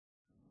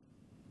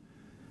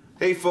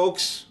Hey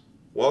folks,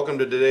 welcome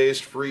to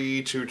today's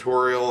free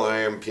tutorial. I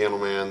am Piano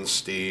Man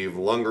Steve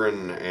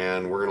Lungrin,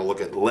 and we're going to look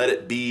at Let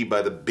It Be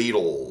by the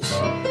Beatles.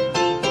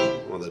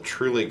 One of the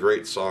truly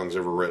great songs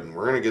ever written.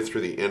 We're going to get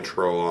through the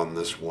intro on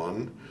this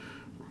one,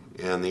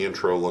 and the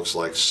intro looks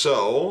like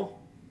so.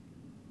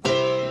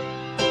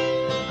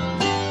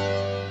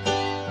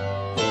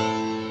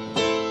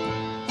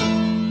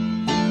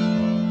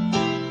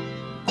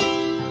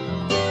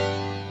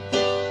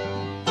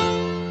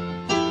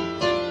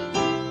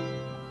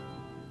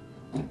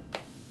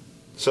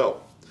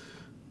 So,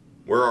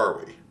 where are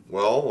we?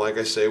 Well, like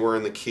I say, we're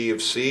in the key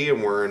of C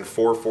and we're in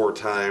 4/4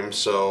 time,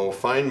 so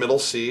find middle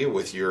C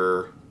with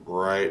your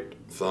right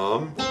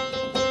thumb,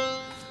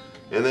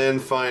 and then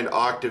find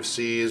octave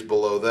C's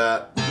below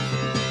that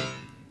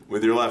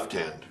with your left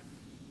hand.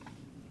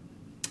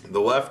 The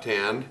left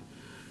hand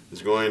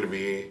is going to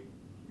be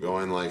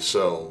going like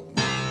so.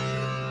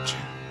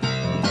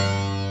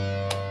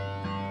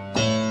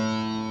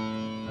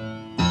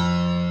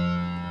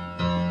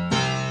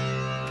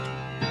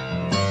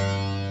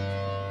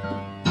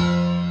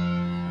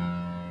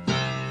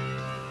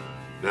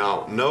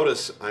 Now,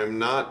 notice I'm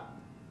not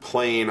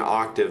playing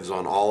octaves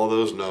on all of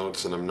those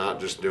notes, and I'm not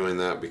just doing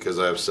that because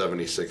I have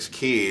 76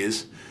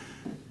 keys.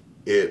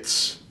 You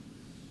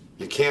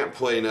can't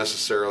play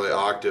necessarily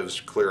octaves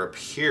clear up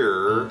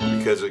here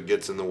because it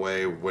gets in the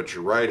way of what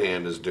your right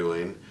hand is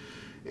doing,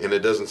 and it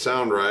doesn't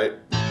sound right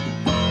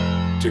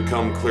to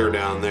come clear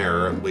down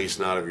there, at least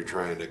not if you're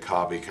trying to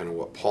copy kind of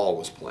what Paul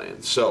was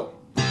playing. So,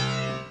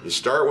 you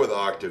start with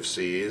octave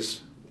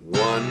C's.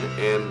 1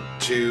 and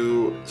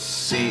 2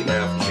 C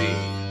F G,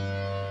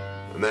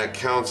 and that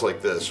counts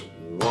like this: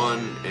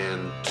 1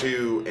 and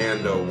 2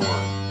 and a 1,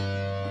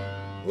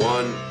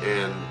 1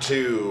 and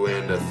 2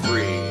 and a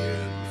 3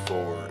 and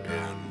 4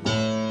 and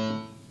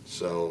 1.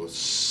 So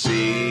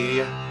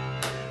C,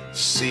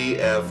 C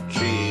F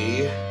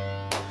G,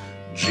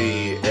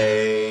 G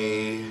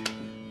A,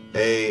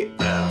 A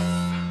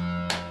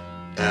F,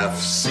 F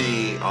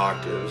C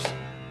octaves,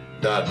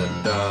 da da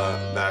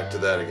da, back to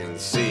that again,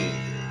 C,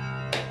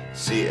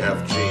 C,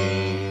 F, G,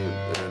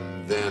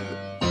 and then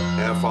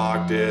F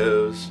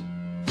octaves,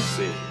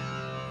 C.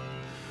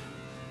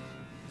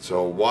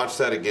 So watch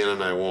that again,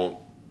 and I won't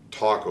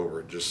talk over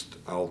it, just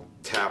I'll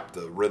tap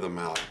the rhythm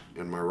out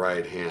in my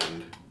right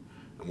hand,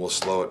 and we'll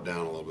slow it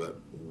down a little bit.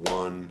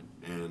 1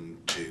 and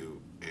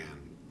 2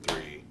 and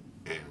 3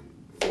 and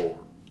 4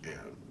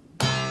 and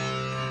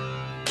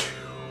 2.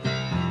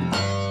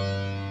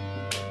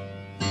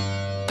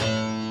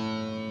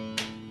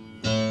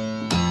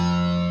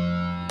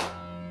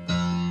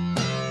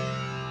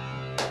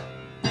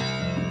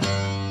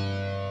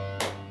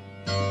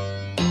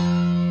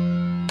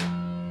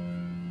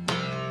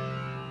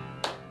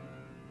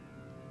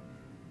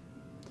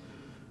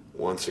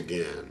 Once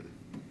again.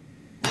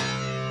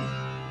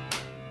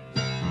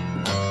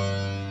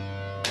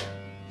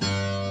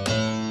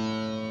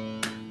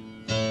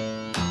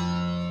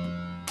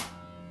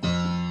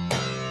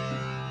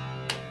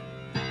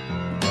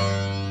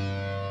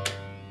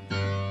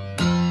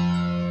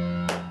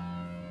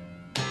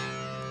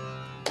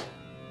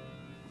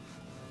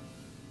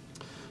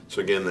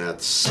 So again,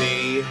 that's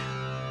C,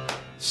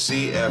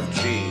 C, F,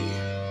 G,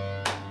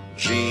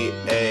 G,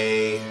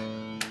 A,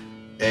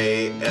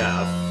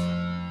 F,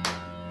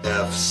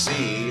 F,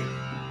 C,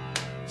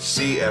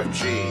 C, F,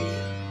 G,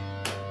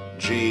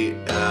 G,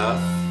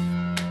 F,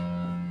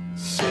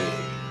 C.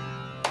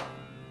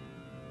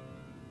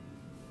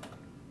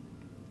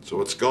 So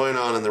what's going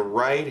on in the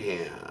right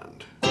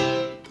hand?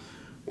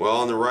 Well,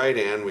 on the right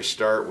hand we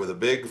start with a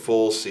big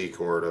full C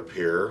chord up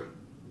here.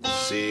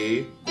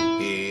 C,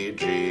 E,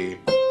 G,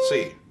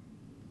 C.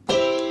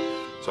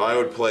 So I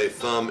would play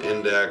thumb,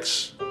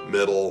 index,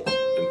 middle,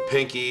 and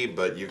pinky,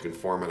 but you can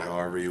form it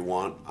however you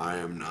want. I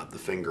am not the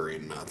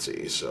fingering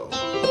Nazi, so.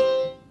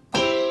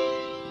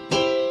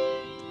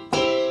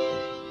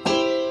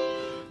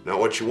 Now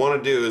what you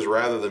want to do is,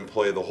 rather than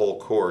play the whole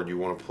chord, you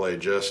want to play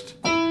just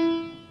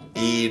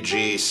E,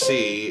 G,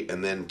 C,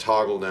 and then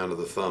toggle down to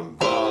the thumb.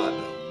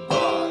 Bottom,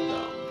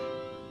 bottom,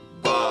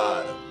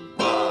 bottom,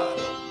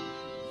 bottom.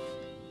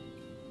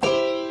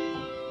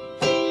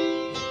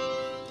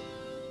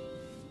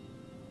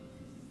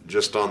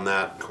 Just on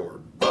that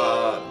chord.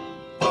 Bottom,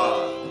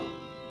 bottom.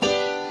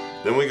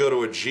 Then we go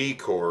to a G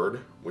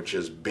chord, which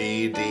is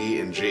B, D,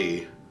 and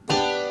G.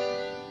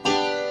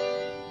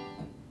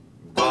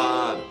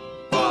 Bottom,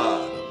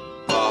 bottom,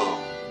 bum,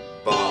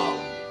 bum.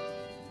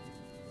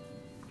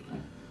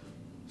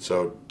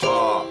 So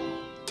toggle,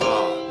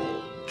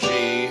 toggle,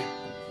 G,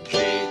 G.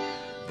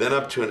 Then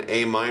up to an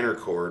A minor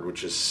chord,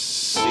 which is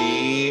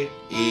C,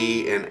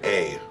 E, and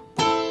A.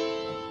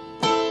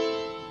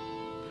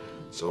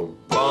 So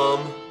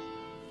bum.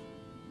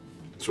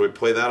 So we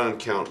play that on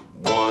count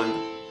 1,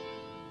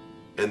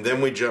 and then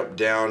we jump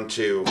down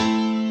to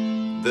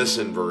this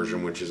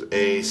inversion, which is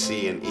A,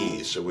 C, and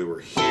E. So we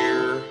were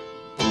here,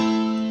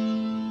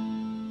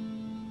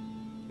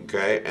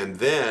 okay, and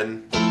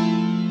then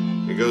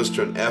it goes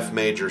to an F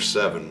major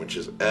 7, which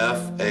is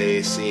F,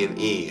 A, C, and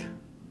E.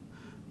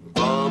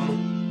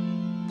 Bum,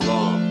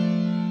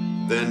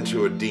 then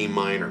to a D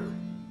minor,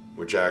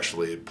 which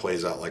actually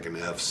plays out like an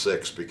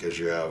F6 because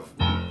you have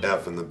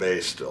F in the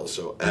bass still.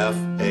 So F,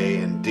 A,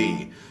 and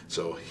D.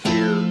 So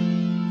here,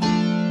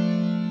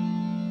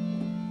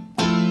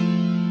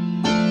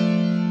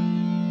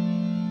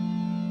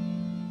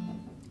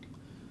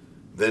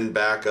 then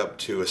back up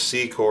to a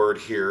C chord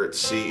here at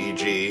C, E,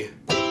 G,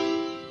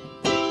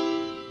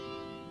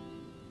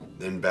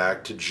 then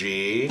back to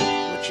G,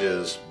 which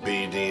is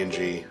B, D, and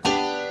G.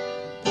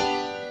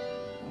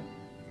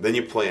 Then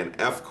you play an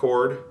F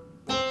chord,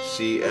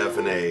 C, F,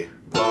 and A,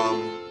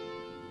 bum,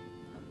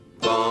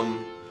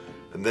 bum,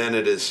 and then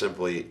it is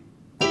simply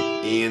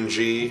E and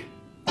G,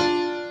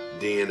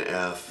 D and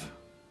F,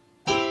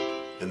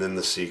 and then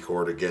the C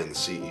chord again,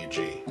 C, E,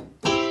 G.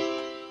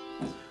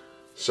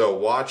 So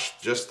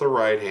watch just the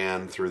right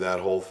hand through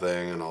that whole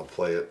thing, and I'll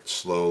play it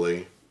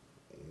slowly.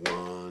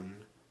 1,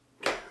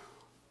 2,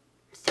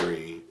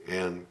 3,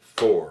 and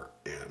 4,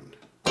 and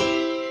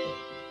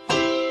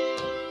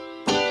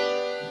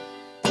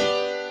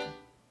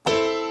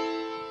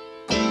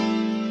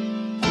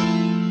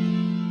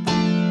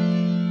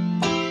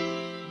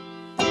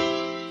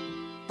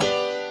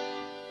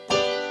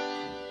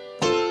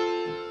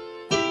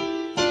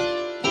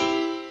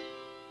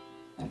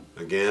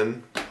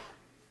again.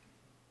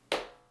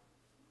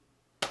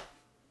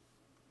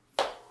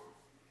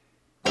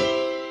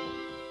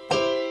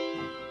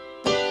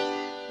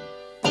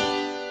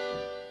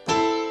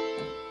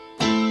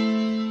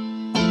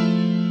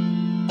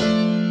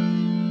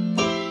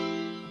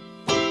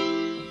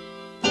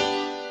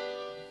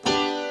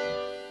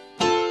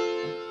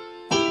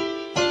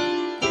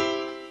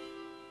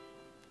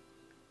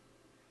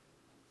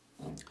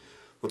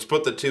 Let's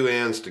put the two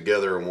ands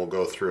together and we'll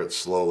go through it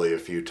slowly a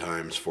few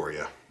times for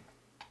you.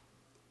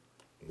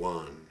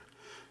 1,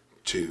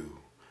 2,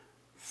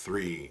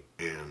 3,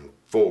 and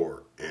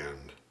 4,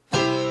 and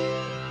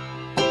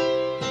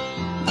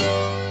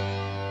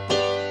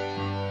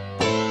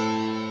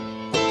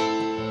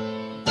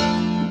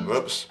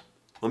whoops.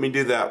 Let me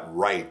do that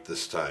right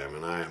this time,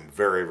 and I am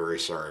very, very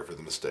sorry for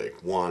the mistake.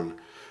 1,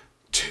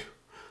 2.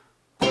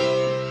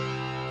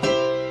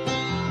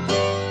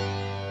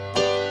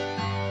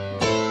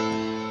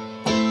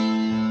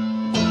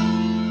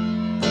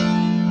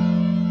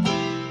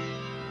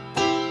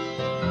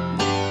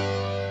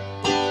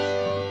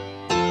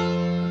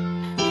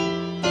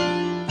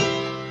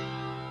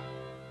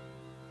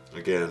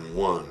 Again,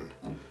 1,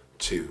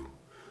 2,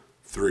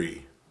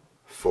 3,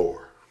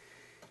 4.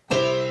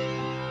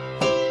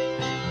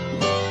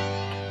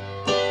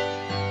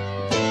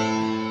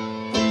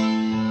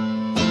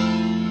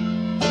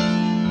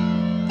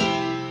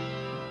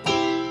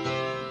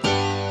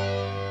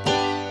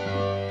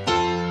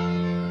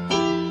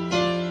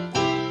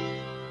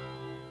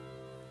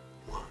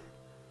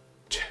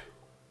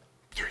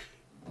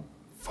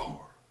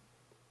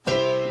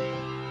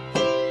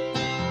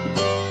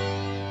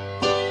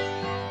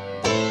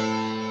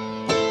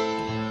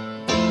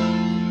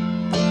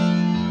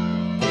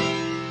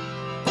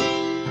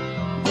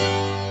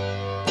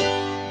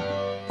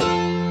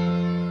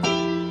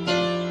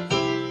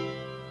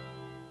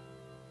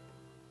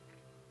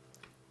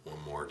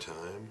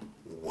 Time.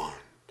 1,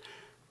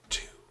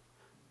 2,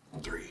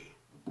 3,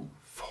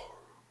 4.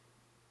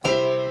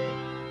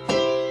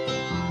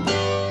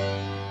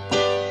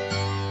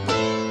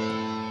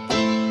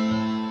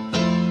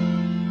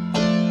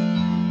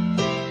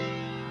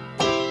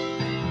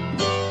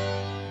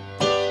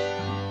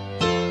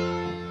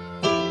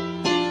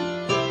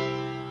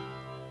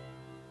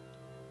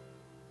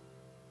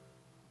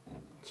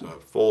 So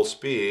at full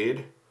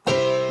speed.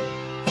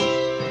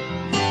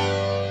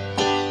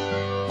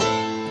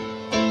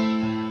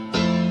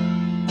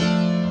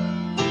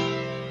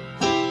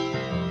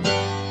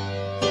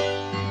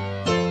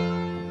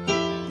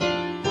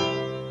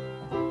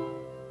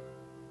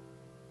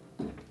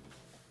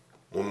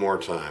 One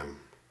more time.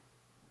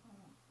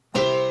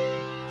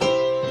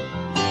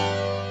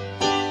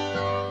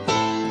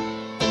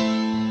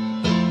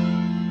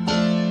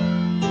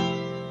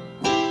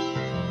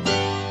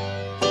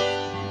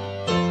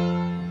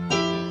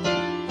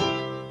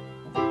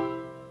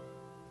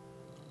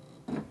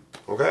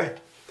 Okay.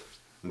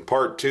 In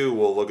part 2,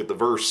 we'll look at the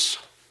verse.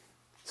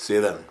 See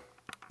you then.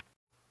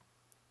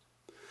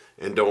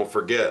 And don't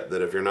forget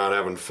that if you're not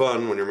having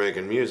fun when you're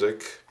making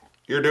music,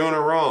 you're doing it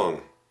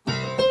wrong.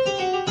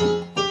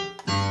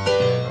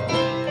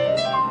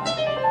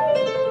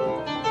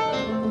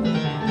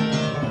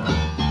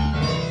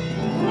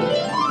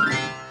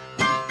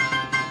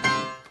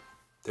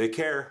 Take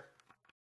care.